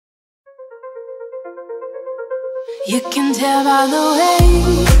You can tell by the way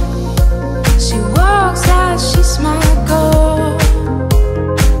she walks that she's my girl.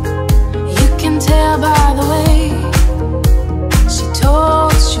 You can tell by the way she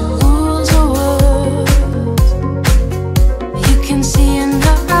talks, she rules her words. You can see in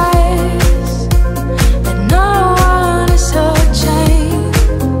her eyes that no one is her chain.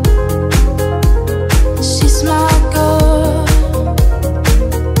 She's my girl,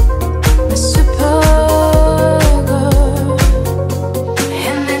 my Supergirl.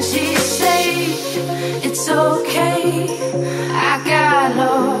 And then she say it's okay, I got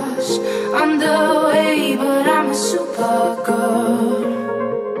lost on the way, but I'm a Supergirl,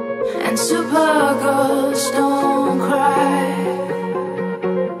 and Supergirls don't cry.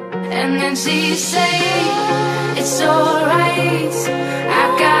 And then she say it's alright, I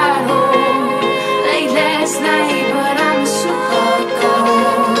got